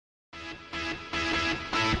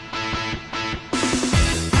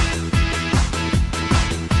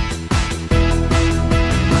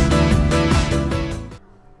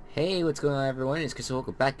what's going on, everyone? It's Chris.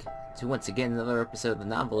 Welcome back to once again another episode of The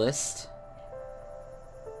Novelist.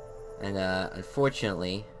 And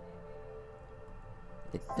unfortunately,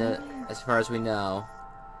 as far as we know,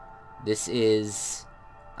 this is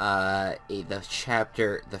the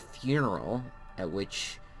chapter, the funeral at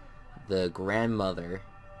which the grandmother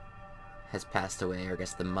has passed away, or I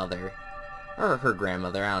guess the mother, or her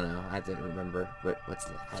grandmother. I don't know. I didn't remember. What's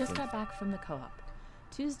the happened? Just got back from the co-op.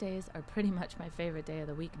 Tuesdays are pretty much my favorite day of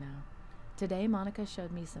the week now. Today, Monica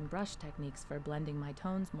showed me some brush techniques for blending my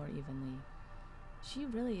tones more evenly. She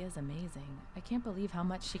really is amazing. I can't believe how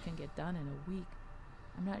much she can get done in a week.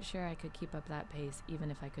 I'm not sure I could keep up that pace even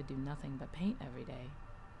if I could do nothing but paint every day.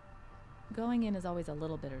 Going in is always a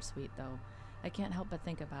little bittersweet, though. I can't help but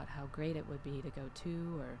think about how great it would be to go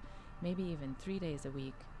 2 or maybe even 3 days a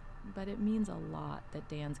week. But it means a lot that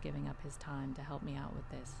Dan's giving up his time to help me out with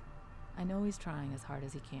this. I know he's trying as hard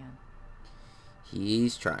as he can.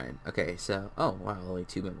 He's trying. Okay, so... Oh, wow, only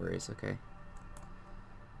 2 memories. Okay.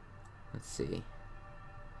 Let's see.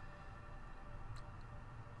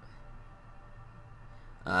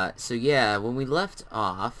 So yeah, when we left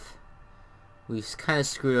off, we've kind of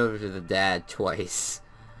screwed over to the dad twice.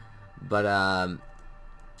 But, I'm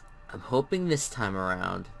hoping this time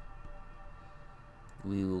around,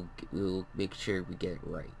 we will make sure we get it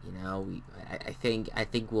right, you know? I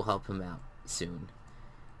think we'll help him out soon.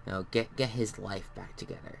 You know, get his life back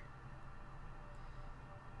together.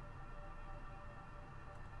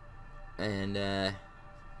 And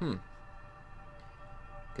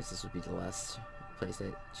guess this would be the last place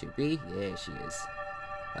that should be. Yeah, she is.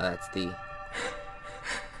 Oh, that's the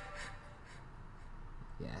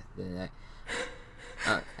yeah,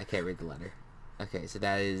 I can't read the letter. Okay, so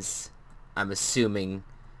that is, I'm assuming,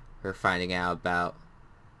 her finding out about...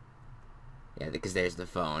 Yeah, because there's the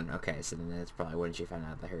phone. Okay, so then that's probably when she found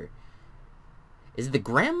out that her... Is it the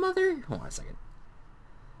grandmother? Hold on a second.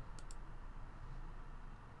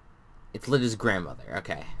 It's Linda's grandmother.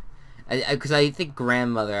 Okay. Because I think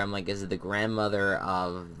grandmother, I'm like, is it the grandmother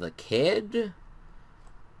of the kid?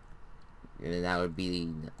 And that would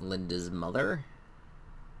be Linda's mother?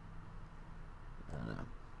 I don't know.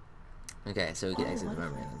 Okay, so we can exit the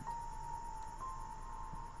memory then.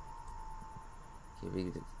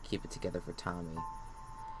 Keep it together for Tommy.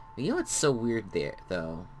 But you know what's so weird there,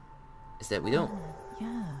 though? Is that we don't...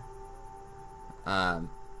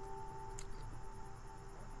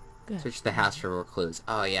 Good. Search the house for more clues.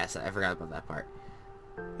 Oh, yes, I forgot about that part.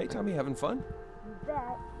 Hey, Tommy, having fun?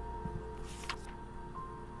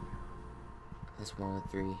 That's 1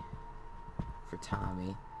 of 3 for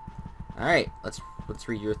Tommy. Alright, let's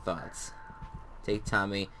read your thoughts. Take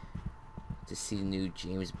Tommy to see the new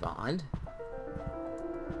James Bond.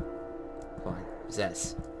 Come on,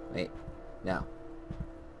 possess. Wait, no.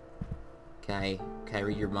 Can I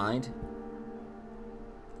read your mind?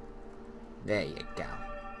 There you go.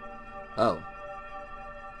 Oh.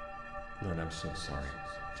 Lynn, I'm so sorry.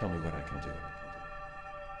 Tell me what I can do.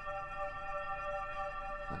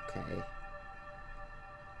 Okay.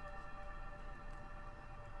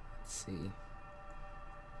 Let's see.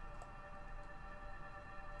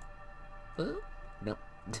 Oh, nope.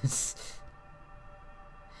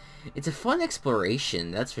 It's a fun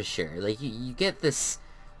exploration, that's for sure. Like, you get this...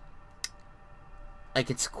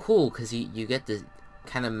 Like, it's cool, because you get to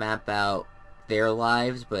kind of map out their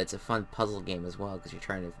lives, but it's a fun puzzle game as well, because you're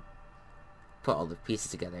trying to put all the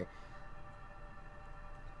pieces together.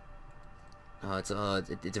 Oh, it's a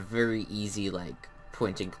very easy, like,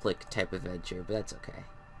 point-and-click type adventure, but that's okay.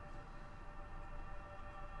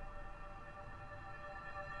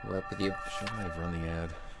 What up with you? Should I have run the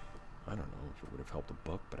ad? I don't know if it would have helped a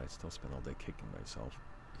book, but I'd still spend all day kicking myself.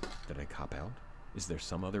 Did I cop out? Is there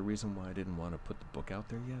some other reason why I didn't want to put the book out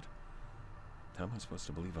there yet? How am I supposed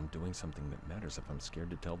to believe I'm doing something that matters if I'm scared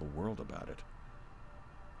to tell the world about it?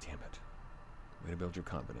 Damn it. Way to build your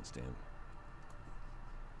confidence, Dan.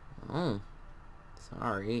 Oh.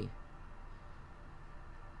 Sorry.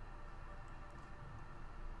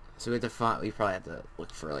 So with the font, we probably have to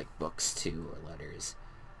look for, like, books, too, or letters.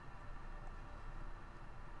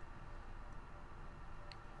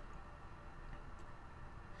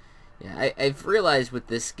 Yeah, I've realized with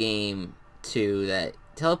this game, too, that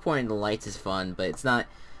teleporting the lights is fun, but it's not...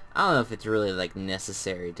 I don't know if it's really, like,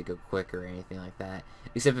 necessary to go quick or anything like that.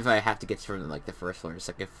 Except if I have to get from, like, the first floor to the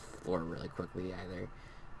second floor really quickly, either.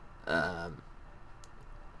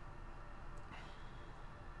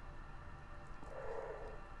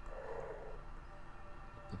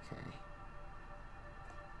 Okay.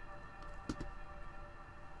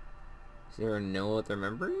 Is there no other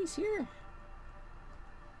memories here?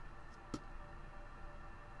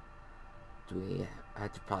 Do we I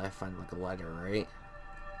have to probably find like a letter, right?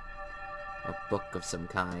 A book of some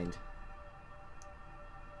kind.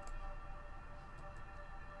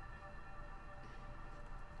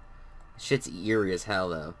 Shit's eerie as hell,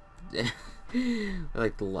 though.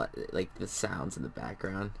 like the sounds in the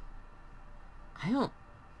background. I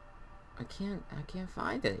can't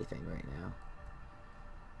find anything right now.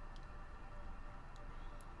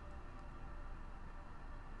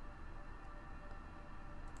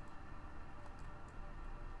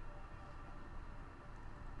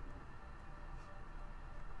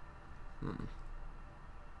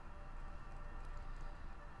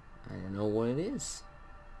 I don't know what it is.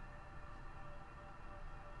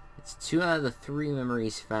 It's 2 out of the 3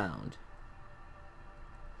 memories found.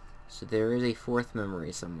 So there is a 4th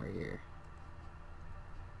memory somewhere here.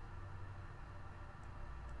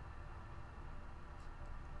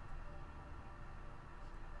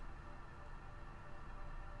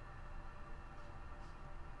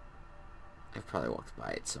 I've probably walked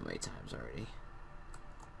by it so many times already.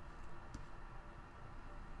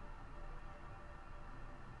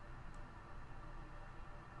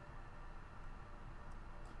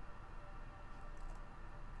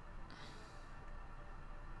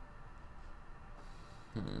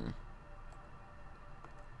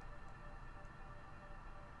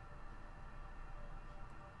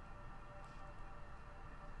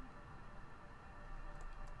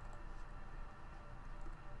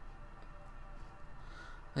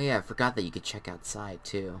 Oh yeah, I forgot that you could check outside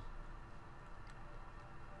too.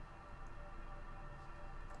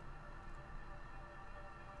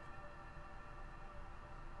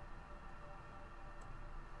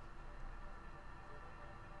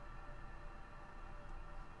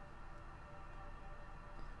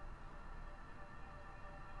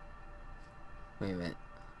 Wait a minute.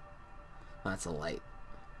 Oh, that's a light.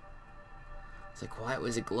 It's like, why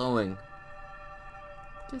was it glowing?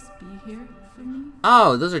 Just be here for me.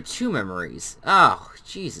 Oh, those are 2 memories. Oh,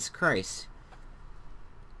 Jesus Christ.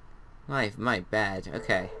 My bad.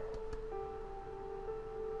 Okay.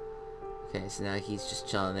 Okay, so now he's just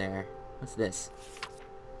chilling there. What's this?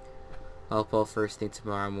 Well, first thing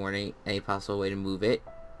tomorrow morning. Any possible way to move it?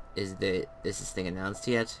 Is this thing announced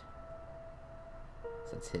yet?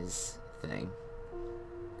 So that's his thing.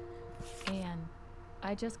 Anne,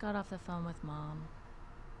 I just got off the phone with Mom.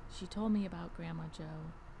 She told me about Grandma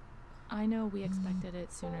Joe. I know we expected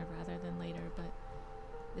it sooner rather than later, but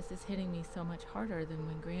this is hitting me so much harder than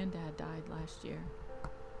when Granddad died last year.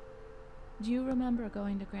 Do you remember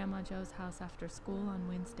going to Grandma Joe's house after school on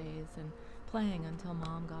Wednesdays and playing until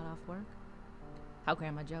Mom got off work? How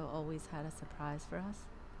Grandma Joe always had a surprise for us?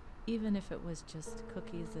 Even if it was just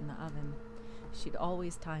cookies in the oven, she'd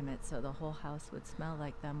always time it so the whole house would smell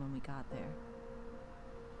like them when we got there.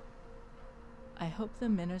 I hope the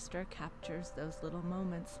minister captures those little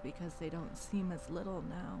moments because they don't seem as little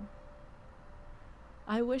now.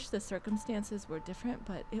 I wish the circumstances were different,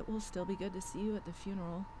 but it will still be good to see you at the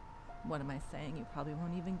funeral. What am I saying? You probably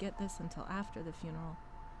won't even get this until after the funeral.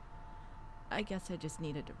 I guess I just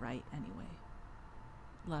needed to write anyway.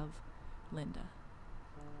 Love, Linda.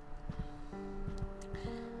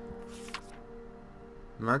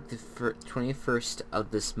 Mark the 21st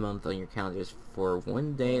of this month on your calendars for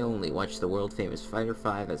one day only. Watch the world-famous Fighter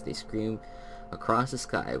 5 as they scream across the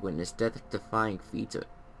sky. Witness death-defying feats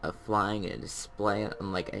of flying in a display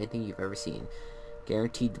unlike anything you've ever seen.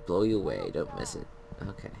 Guaranteed to blow you away. Don't miss it.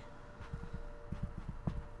 Okay.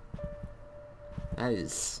 That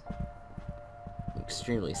is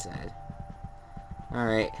extremely sad.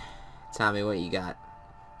 Alright. Tommy, what you got?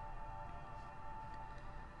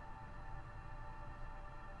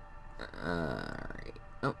 Alright.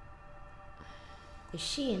 Oh. Is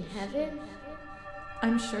she in heaven?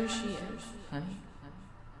 I'm sure she is, honey.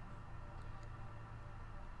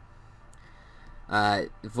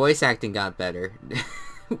 Voice acting got better.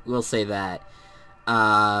 We'll say that.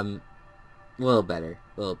 A little better.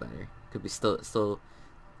 Could be still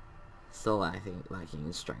lacking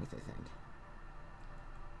in strength, I think.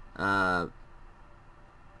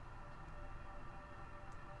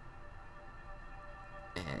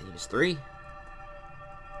 And he was 3.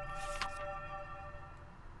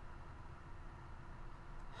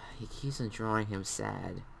 He keeps on drawing him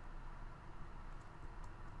sad.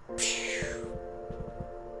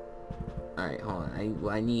 Alright, hold on.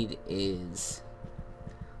 What I need is...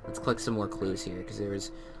 Let's click some more clues here, because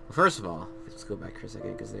there's... Well, first of all, let's go back for a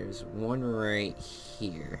second, because there's one right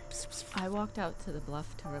here. I walked out to the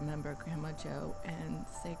bluff to remember Grandma Joe and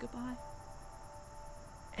say goodbye.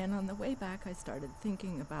 And on the way back, I started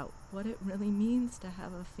thinking about what it really means to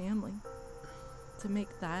have a family. To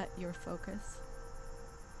make that your focus.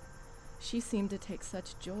 She seemed to take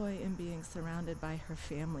such joy in being surrounded by her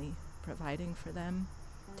family, providing for them,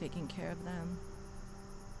 taking care of them.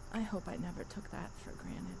 I hope I never took that for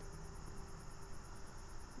granted.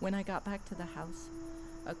 When I got back to the house,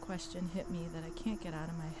 a question hit me that I can't get out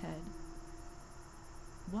of my head.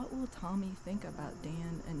 What will Tommy think about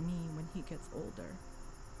Dan and me when he gets older?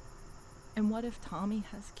 And what if Tommy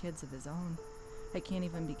has kids of his own? I can't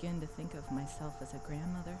even begin to think of myself as a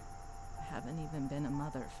grandmother. I haven't even been a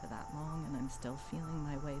mother for that long, and I'm still feeling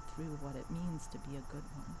my way through what it means to be a good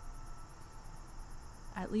one.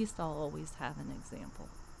 At least I'll always have an example.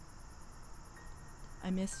 I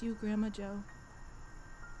miss you, Grandma Joe,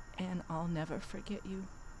 and I'll never forget you.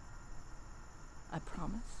 I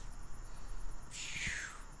promise.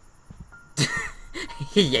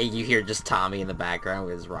 Yeah, you hear just Tommy in the background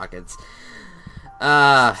with his rockets.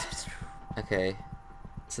 Okay.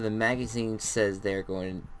 So the magazine says there are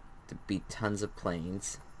going to be tons of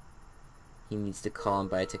planes. He needs to call and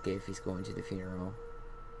buy a ticket if he's going to the funeral.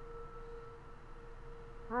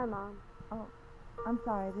 Hi, Mom. Oh, I'm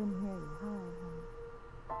sorry, I didn't hear you.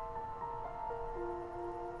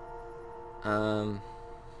 Hi,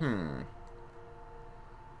 honey.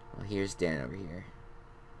 Well, here's Dan over here.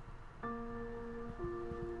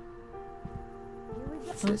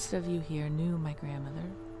 Most of you here knew my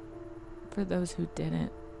grandmother. For those who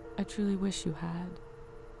didn't, I truly wish you had.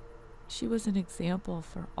 She was an example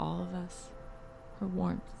for all of us. Her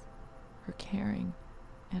warmth, her caring,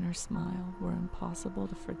 and her smile were impossible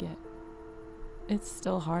to forget. It's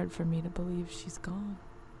still hard for me to believe she's gone.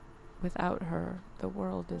 Without her, the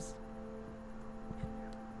world is...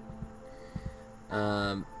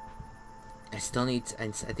 I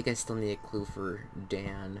think I still need a clue for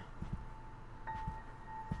Dan.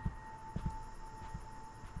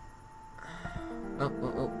 Oh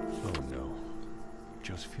no.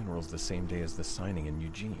 Joe's funeral's the same day as the signing in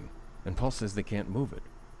Eugene, and Paul says they can't move it.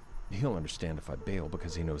 He'll understand if I bail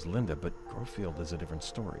because he knows Linda, but Grovefield is a different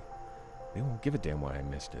story. They won't give a damn why I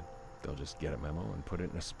missed it. They'll just get a memo and put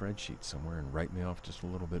it in a spreadsheet somewhere and write me off just a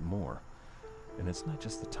little bit more. And it's not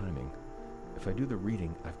just the timing. If I do the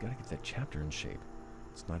reading, I've got to get that chapter in shape.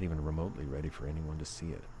 It's not even remotely ready for anyone to see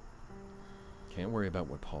it. Can't worry about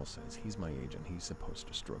what Paul says. He's my agent. He's supposed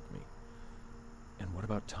to stroke me. And what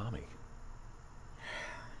about Tommy?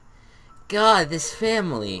 God, this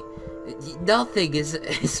family. Nothing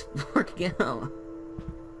is working out.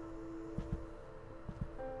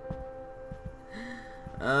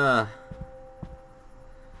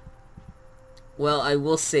 Well, I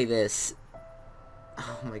will say this.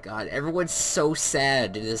 Oh my god, everyone's so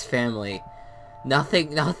sad in this family.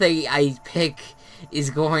 Nothing I pick is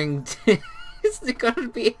going to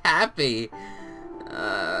be happy.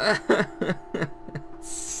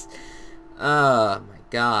 Oh my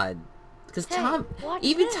god. Because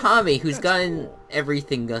even Tommy, who's gotten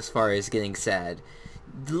everything thus far, is getting sad.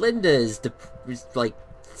 Linda is like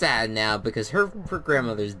sad now because her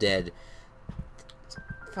grandmother's dead.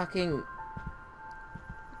 Fucking.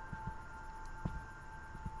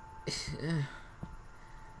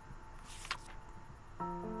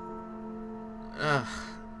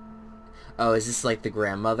 Oh, is this like the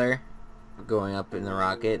grandmother going up in the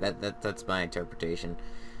rocket? That's my interpretation.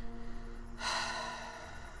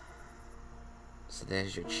 So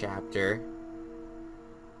there's your chapter.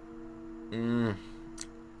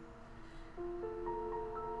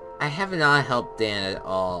 I have not helped Dan at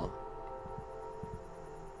all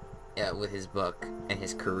with his book and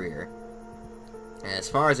his career. And as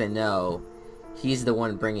far as I know, he's the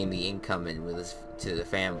one bringing the income in with us to the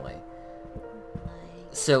family.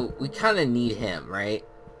 So we kind of need him, right?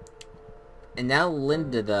 And now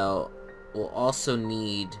Linda, though, will also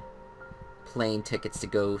need plane tickets to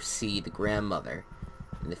go see the grandmother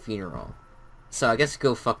in the funeral. So I guess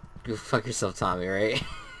go fuck yourself, Tommy, right?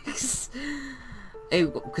 Hey,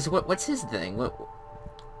 because what's his thing?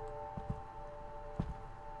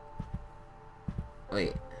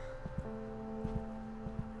 Wait.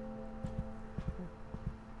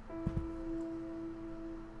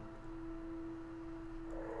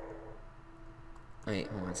 Wait,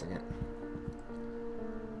 hold on a second.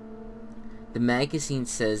 The magazine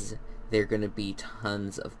says there are going to be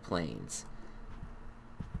tons of planes.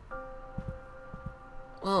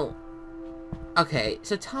 Well, okay,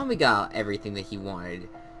 so Tommy got everything that he wanted.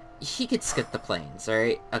 He could skip the planes,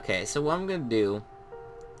 alright? Okay, so what I'm going to do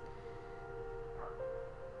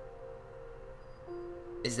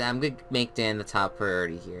is that I'm going to make Dan the top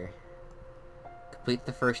priority here. Complete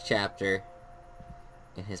the first chapter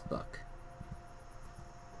in his book.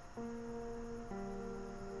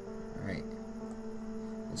 Alright.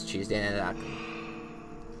 Let's choose Dan and Akron.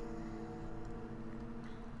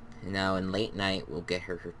 You know, and late night we'll get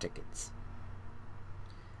her tickets.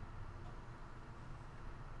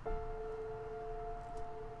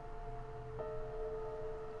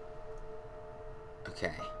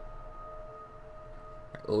 Okay.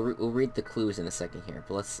 We'll read the clues in a second here,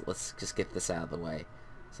 but let's just get this out of the way.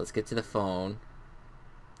 So let's get to the phone.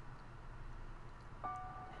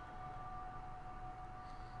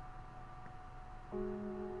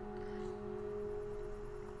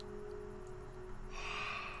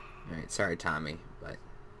 Alright, sorry Tommy, but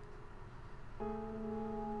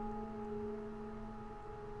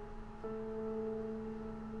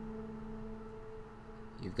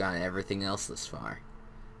you've gotten everything else this far.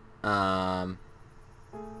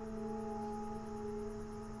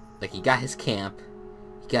 Like, he got his camp,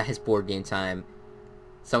 he got his board game time,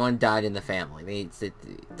 someone died in the family.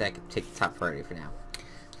 That could take the top priority for now.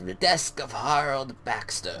 From the desk of Harold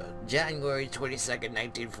Baxter, January 22nd,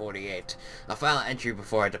 1948. A final entry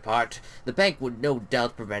before I depart. The bank would no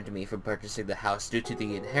doubt prevent me from purchasing the house due to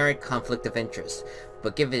the inherent conflict of interest,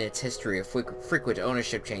 but given its history of frequent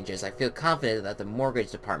ownership changes, I feel confident that the mortgage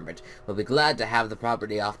department will be glad to have the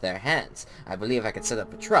property off their hands. I believe I could set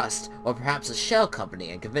up a trust, or perhaps a shell company,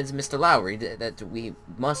 and convince Mr. Lowry that we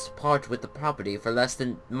must part with the property for less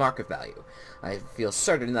than market value. I feel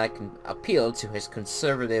certain that I can appeal to his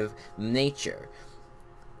conservative nature.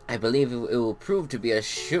 I believe it will prove to be a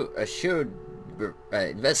assured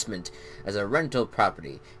investment as a rental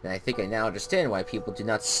property, and I think I now understand why people do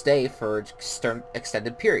not stay for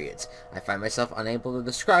extended periods. I find myself unable to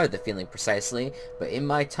describe the feeling precisely, but in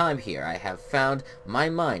my time here I have found my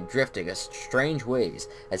mind drifting in strange ways,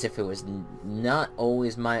 as if it was not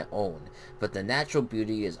always my own. But the natural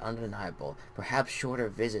beauty is undeniable. Perhaps shorter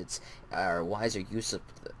visits are a wiser use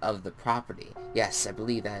of the property. Yes, I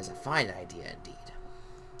believe that is a fine idea indeed.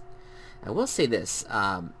 I will say this,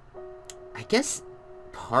 I guess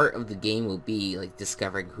part of the game will be, like,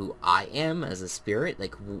 discovering who I am as a spirit,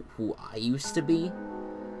 like, who I used to be.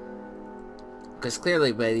 Because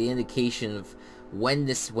clearly, by the indication of when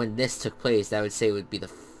this took place, that would say it would be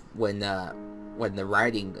when the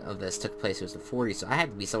writing of this took place, it was the 40s, so I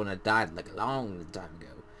had to be someone that died, like, a long time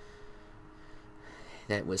ago.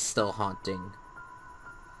 That was still haunting.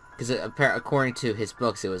 Because according to his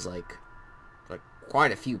books, it was, like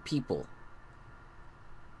quite a few people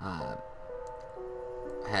have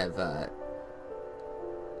well,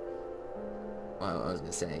 I was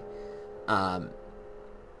gonna say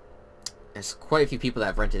there's quite a few people that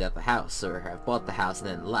have rented out the house or have bought the house and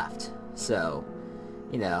then left. So,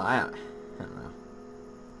 you know, I don't know.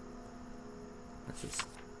 What's this?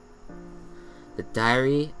 The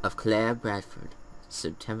Diary of Claire Bradford,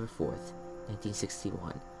 September 4th,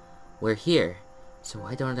 1961. We're here, so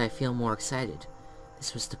why don't I feel more excited?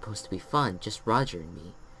 This was supposed to be fun, just Roger and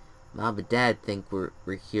me. Mom and Dad think we're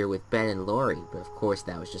here with Ben and Laurie, but of course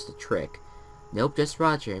that was just a trick. Nope, just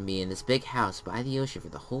Roger and me in this big house by the ocean for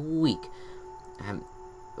the whole week. I'm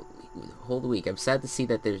sad to see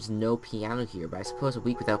that there's no piano here, but I suppose a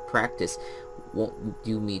week without practice won't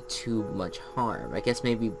do me too much harm. I guess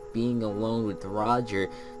maybe being alone with Roger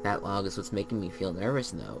that long is what's making me feel nervous,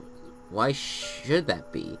 though. Why should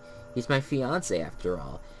that be? He's my fiancé, after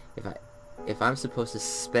all. If I'm supposed to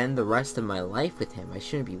spend the rest of my life with him, I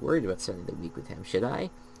shouldn't be worried about spending the week with him, should I?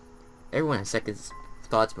 Everyone has second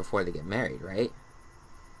thoughts before they get married, right?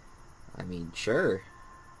 I mean, sure.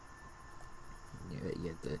 You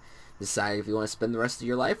have to decide if you want to spend the rest of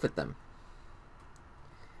your life with them.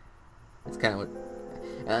 That's kind of what...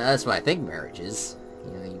 that's what I think marriage is.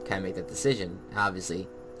 You know, you kind of make that decision. Obviously,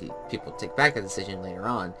 people take back that decision later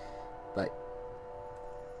on. But,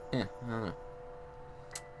 yeah, I don't know.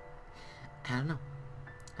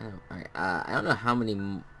 Alright, I don't know how many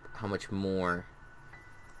more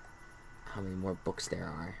books there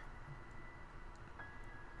are.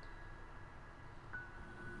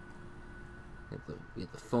 We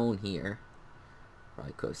have the phone here.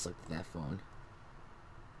 Probably could have selected that phone.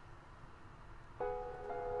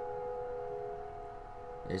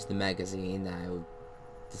 There's the magazine that I would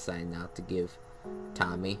decide not to give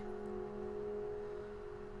Tommy.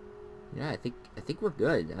 Yeah, I think we're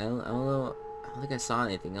good. I don't know. I don't think I saw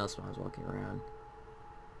anything else when I was walking around,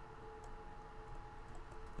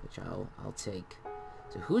 which I'll take.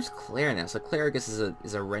 So who's Claire now? So Claire, I guess,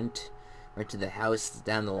 is a rent to the house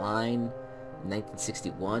down the line,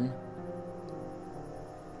 1961.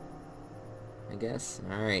 I guess.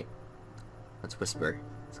 All right, let's whisper.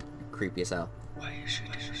 It's creepy as hell.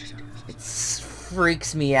 It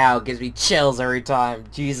freaks me out. Gives me chills every time.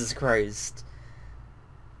 Jesus Christ.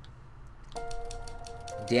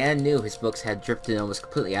 Dan knew his books had drifted almost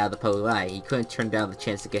completely out of the public eye. He couldn't turn down the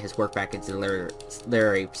chance to get his work back into the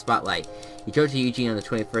literary spotlight. He drove to Eugene on the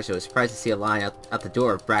 21st and was surprised to see a line out the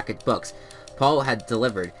door of Brackett Books. Paul had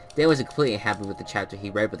delivered. Dan wasn't completely happy with the chapter he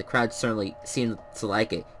read, but the crowd certainly seemed to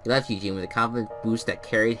like it. He left Eugene with a confident boost that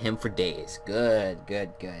carried him for days. Good,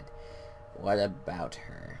 good, good. What about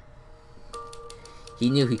her? He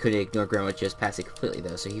knew he couldn't ignore Grandma Joe's passing completely,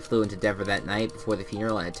 though, so he flew into Denver that night before the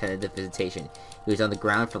funeral and attended the visitation. He was on the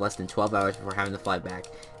ground for less than 12 hours before having to fly back,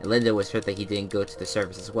 and Linda was hurt that he didn't go to the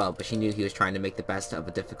service as well, but she knew he was trying to make the best of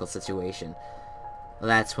a difficult situation. Well,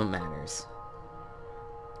 that's what matters.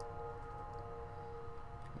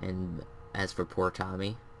 And as for poor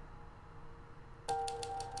Tommy...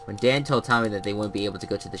 When Dan told Tommy that they wouldn't be able to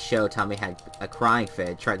go to the show, Tommy had a crying fit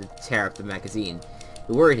and tried to tear up the magazine.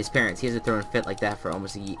 It worried his parents. He hasn't thrown a fit like that for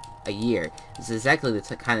almost a year. This is exactly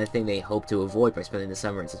the kind of thing they hope to avoid by spending the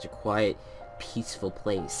summer in such a quiet, peaceful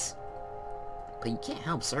place. But you can't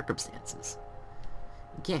help circumstances.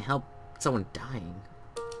 You can't help someone dying.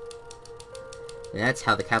 And that's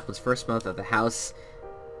how the Kaplan's first month at the house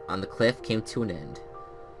on the cliff came to an end.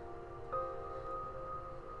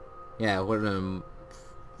 Yeah, what a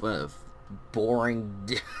boring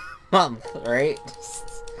month, right?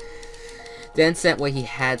 Dan sent what he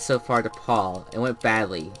had so far to Paul. It went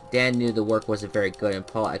badly. Dan knew the work wasn't very good, and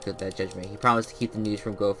Paul echoed that judgment. He promised to keep the news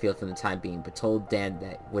from Grovefield for the time being, but told Dan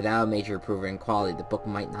that without a major improvement in quality, the book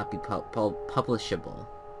might not be publishable.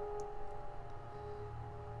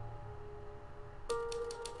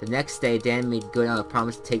 The next day, Dan made good on a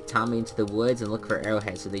promise to take Tommy into the woods and look for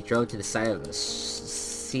arrowheads, so they drove to the site of a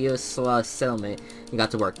Siosla settlement and got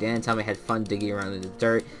to work. Dan and Tommy had fun digging around in the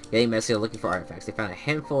dirt, getting messy and looking for artifacts. They found a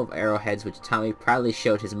handful of arrowheads, which Tommy proudly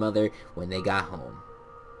showed his mother when they got home.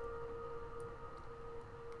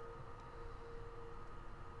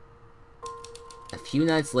 A few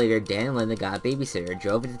nights later, Dan and Linda got a babysitter and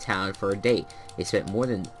drove into town for a date. They spent more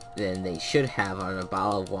than they should have on a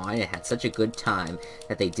bottle of wine and had such a good time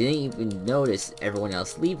that they didn't even notice everyone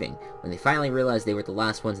else leaving. When they finally realized they were the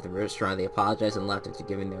last ones at the restaurant, they apologized and left after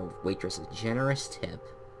giving their waitress a generous tip.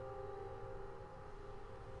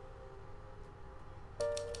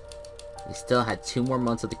 They still had 2 more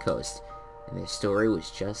months of the coast, and their story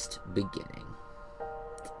was just beginning.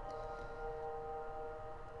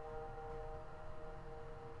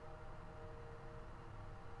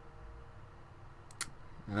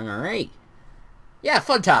 Alright. Yeah,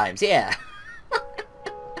 fun times, yeah.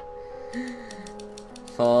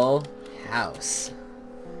 Full house.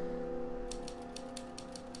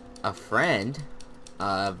 A friend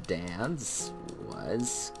of Dan's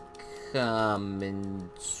was coming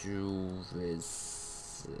to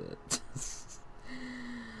visit.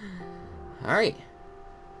 Alright.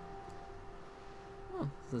 Well,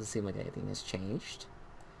 doesn't seem like anything has changed.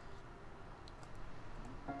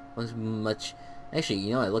 Wasn't much... Actually,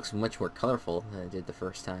 you know, it looks much more colorful than it did the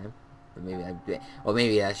first time. But maybe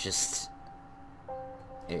maybe that's just...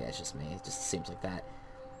 Maybe that's just me. It just seems like that.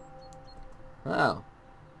 Oh.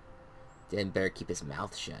 Dan better keep his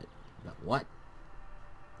mouth shut. But what?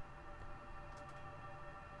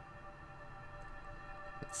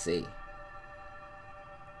 Let's see.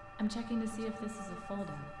 I'm checking to see if this is a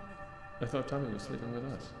folder. I thought Tommy was sleeping with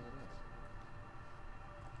us.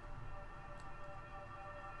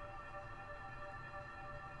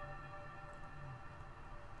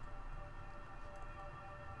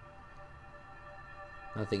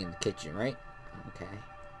 Nothing in the kitchen, right? Okay.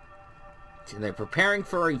 So they're preparing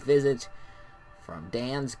for a visit from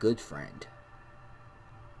Dan's good friend.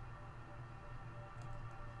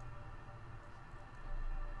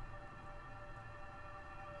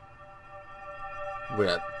 What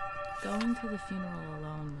up? Going to the funeral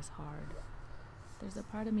alone was hard. There's a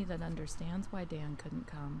part of me that understands why Dan couldn't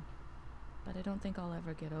come, but I don't think I'll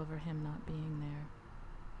ever get over him not being there.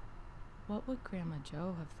 What would Grandma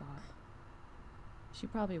Joe have thought? She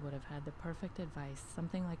probably would have had the perfect advice,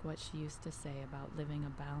 something like what she used to say about living a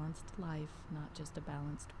balanced life, not just a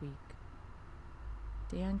balanced week.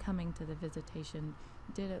 Dan coming to the visitation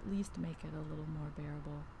did at least make it a little more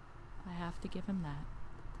bearable. I have to give him that.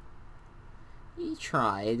 He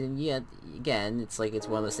tried, and yet, again, it's like it's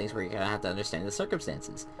one of those things where you're gonna have to understand the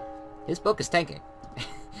circumstances. His book is tanking.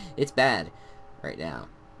 It's bad right now.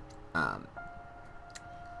 But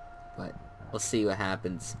we'll see what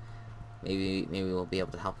happens. Maybe we'll be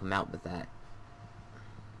able to help him out with that.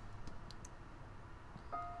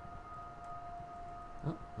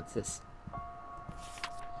 Oh, what's this?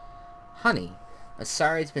 Honey, I'm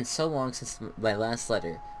sorry it's been so long since my last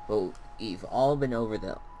letter, but we've all been over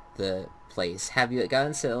the the place. Have you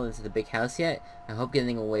gotten settled into the big house yet? I hope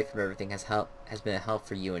getting away from everything has been a help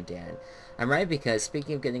for you and Dan. I'm right because,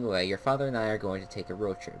 speaking of getting away, your father and I are going to take a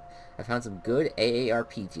road trip. I found some good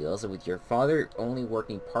AARP deals, and with your father only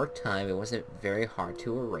working part-time, it wasn't very hard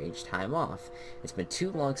to arrange time off. It's been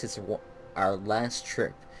too long since our last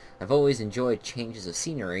trip. I've always enjoyed changes of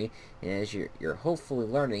scenery, and as you're hopefully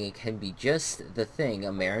learning, it can be just the thing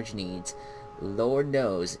a marriage needs. Lord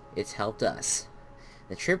knows it's helped us.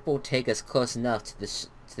 The trip won't take us close enough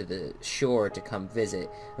to the shore to come visit.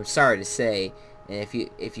 I'm sorry to say, and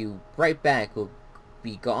if you write back, we'll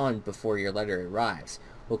be gone before your letter arrives.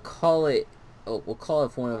 We'll call it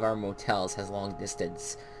if one of our motels has long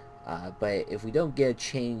distance. But if we don't get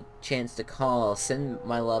a chance to call, I'll send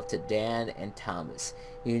my love to Dan and Thomas.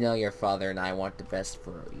 You know your father and I want the best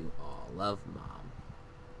for you all. Love, Mom.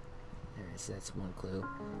 That's one clue.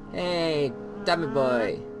 Hey, dummy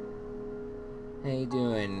boy. How you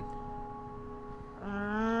doing?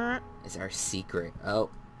 Is our secret. Oh.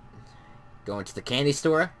 Going to the candy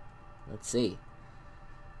store? Let's see.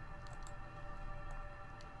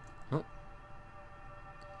 Oh.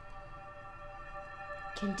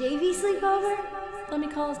 Can Davy sleep over? Let me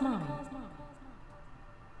call his mommy.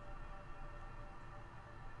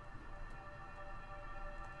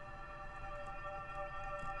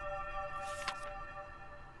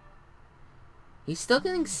 He's still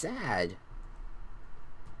getting sad.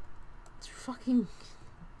 It's fucking...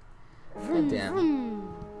 Goddamn.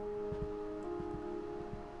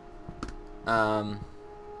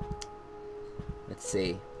 Let's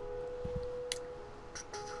see.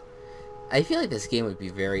 I feel like this game would be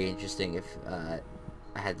very interesting if I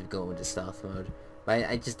had to go into stealth mode. But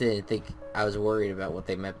I just didn't think... I was worried about what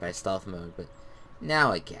they meant by stealth mode, but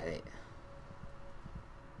now I get it.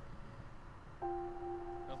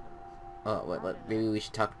 Oh, what? Maybe we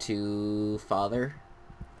should talk to Father?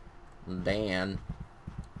 Dan.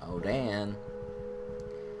 Oh, Dan.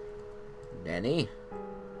 Danny?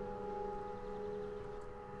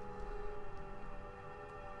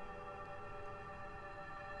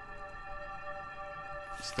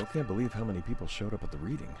 Still can't believe how many people showed up at the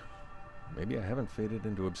reading. Maybe I haven't faded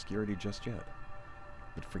into obscurity just yet.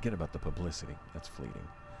 But forget about the publicity. That's fleeting.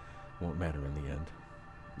 Won't matter in the end.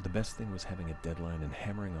 The best thing was having a deadline and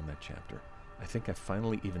hammering on that chapter. I think I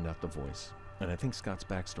finally evened out the voice, and I think Scott's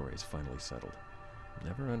backstory is finally settled.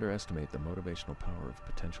 Never underestimate the motivational power of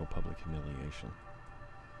potential public humiliation.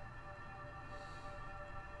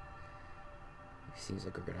 Seems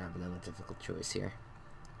like we're gonna have another difficult choice here.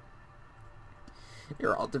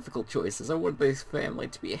 They're all difficult choices. I want this family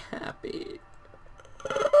to be happy.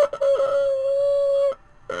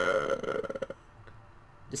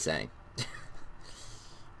 Just saying.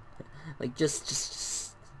 Like,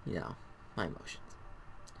 just, you know, my emotions.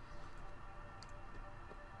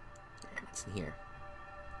 Damn, it's in here.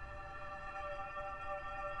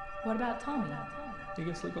 What about Tommy? You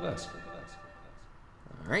can sleep with us.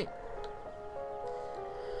 Alright.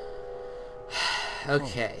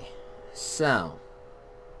 Okay. So.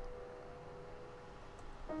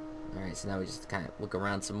 Alright, so now we just kind of look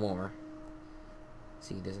around some more.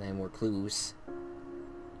 See if there's any more clues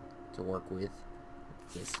to work with.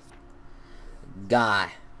 This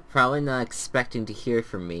guy. Probably not expecting to hear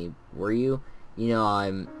from me, were you? You know,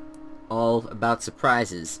 I'm all about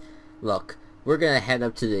surprises. Look, we're gonna head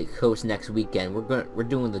up to the coast next weekend. We're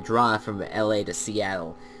doing the drive from LA to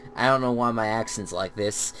Seattle. I don't know why my accent's like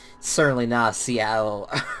this. It's certainly not a Seattle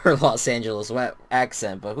or Los Angeles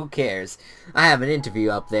accent, but who cares? I have an interview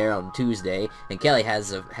up there on Tuesday, and Kelly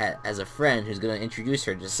has a friend who's gonna introduce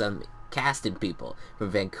her to some casting people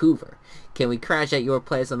from Vancouver. Can we crash at your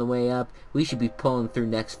place on the way up? We should be pulling through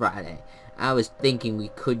next Friday. I was thinking we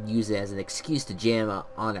could use it as an excuse to jam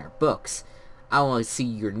on our books. I want to see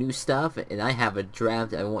your new stuff, and I have a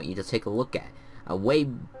draft I want you to take a look at. I'm way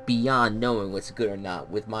beyond knowing what's good or not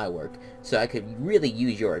with my work, so I could really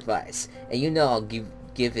use your advice. And you know I'll give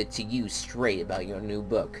it to you straight about your new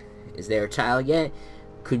book. Is there a title yet?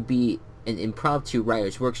 Could be an impromptu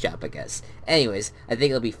writer's workshop, I guess. Anyways, I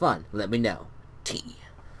think it'll be fun. Let me know. T.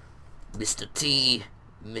 Mr. T.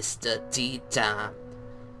 Mr. T time.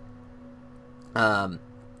 Oh,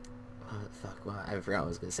 fuck, well, I forgot what I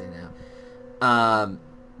was gonna say now.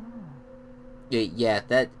 Yeah,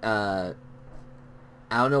 that, I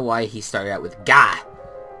don't know why he started out with guy.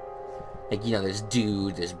 Like, you know, there's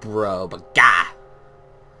dude, there's bro, but guy.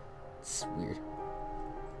 It's weird.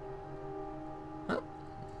 Oh.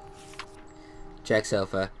 Check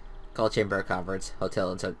sofa. Call chamber conference.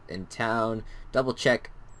 Hotel in town. Double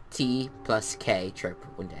check T plus K trip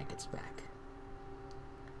when Dad gets back.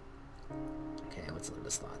 Okay, what's the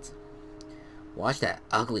latest thoughts? Watch that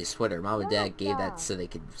ugly sweater. Mom and Dad gave that so they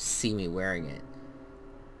could see me wearing it.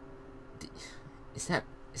 Is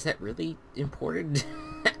that really important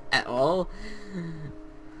at all?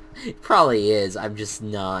 It probably is. I'm just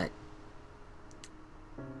not.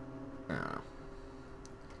 I don't know.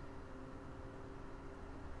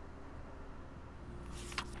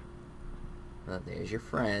 Well, there's your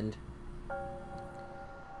friend.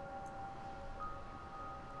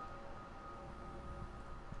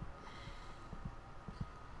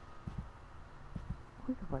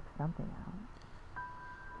 We could work something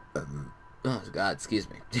out. Oh God, excuse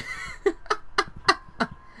me.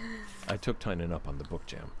 I took Tynan up on the book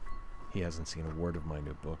jam. He hasn't seen a word of my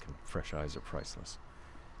new book, and fresh eyes are priceless.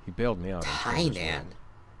 He bailed me out. Tynan.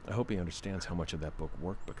 I hope he understands how much of that book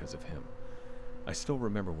worked because of him. I still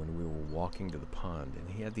remember when we were walking to the pond, and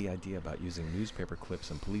he had the idea about using newspaper clips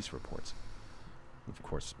and police reports. Of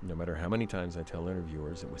course, no matter how many times I tell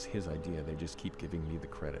interviewers it was his idea, they just keep giving me the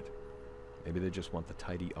credit. Maybe they just want the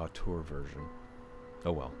tidy auteur version.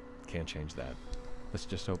 Oh well, can't change that. Let's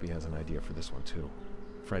just hope he has an idea for this one too.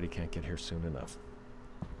 Friday can't get here soon enough.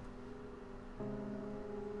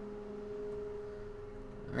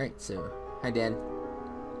 Alright, so, hi Dan.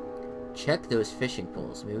 Check those fishing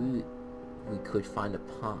poles. Maybe we could find a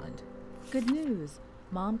pond. Good news.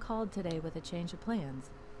 Mom called today with a change of plans.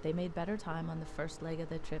 They made better time on the first leg of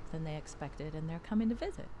the trip than they expected, and they're coming to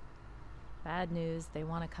visit. Bad news, they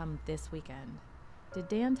want to come this weekend. Did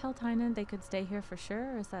Dan tell Tynan they could stay here for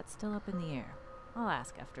sure, or is that still up in the air? I'll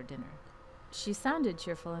ask after dinner. She sounded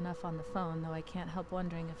cheerful enough on the phone, though I can't help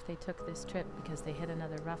wondering if they took this trip because they hit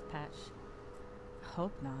another rough patch.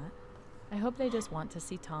 Hope not. I hope they just want to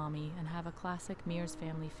see Tommy and have a classic Mears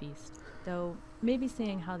family feast, though maybe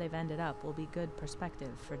seeing how they've ended up will be good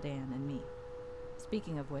perspective for Dan and me.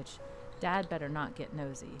 Speaking of which, Dad better not get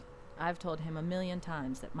nosy. I've told him 1,000,000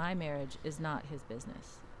 times that my marriage is not his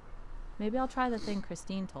business. Maybe I'll try the thing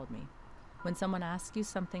Christine told me. When someone asks you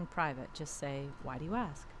something private, just say, "Why do you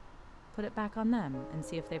ask?" Put it back on them and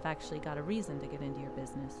see if they've actually got a reason to get into your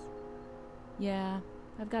business. Yeah,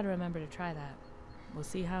 I've got to remember to try that. We'll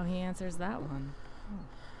see how he answers that one.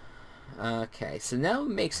 Okay, so now it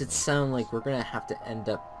makes it sound like we're gonna have to end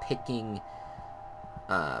up picking,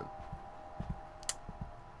 oh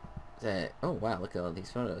wow, look at all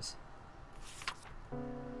these photos.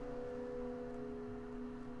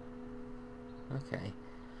 Okay.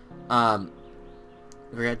 We're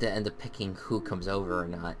gonna have to end up picking who comes over or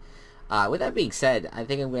not. With that being said, I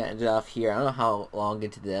think I'm gonna end it off here. I don't know how long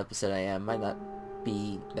into the episode I am. Might not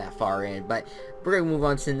be that far in, but we're gonna move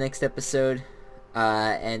on to the next episode,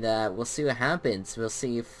 and we'll see what happens. We'll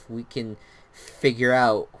see if we can figure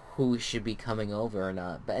out who should be coming over or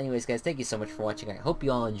not. But anyways, guys, thank you so much for watching. I hope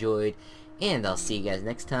you all enjoyed, and I'll see you guys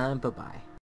next time. Bye bye.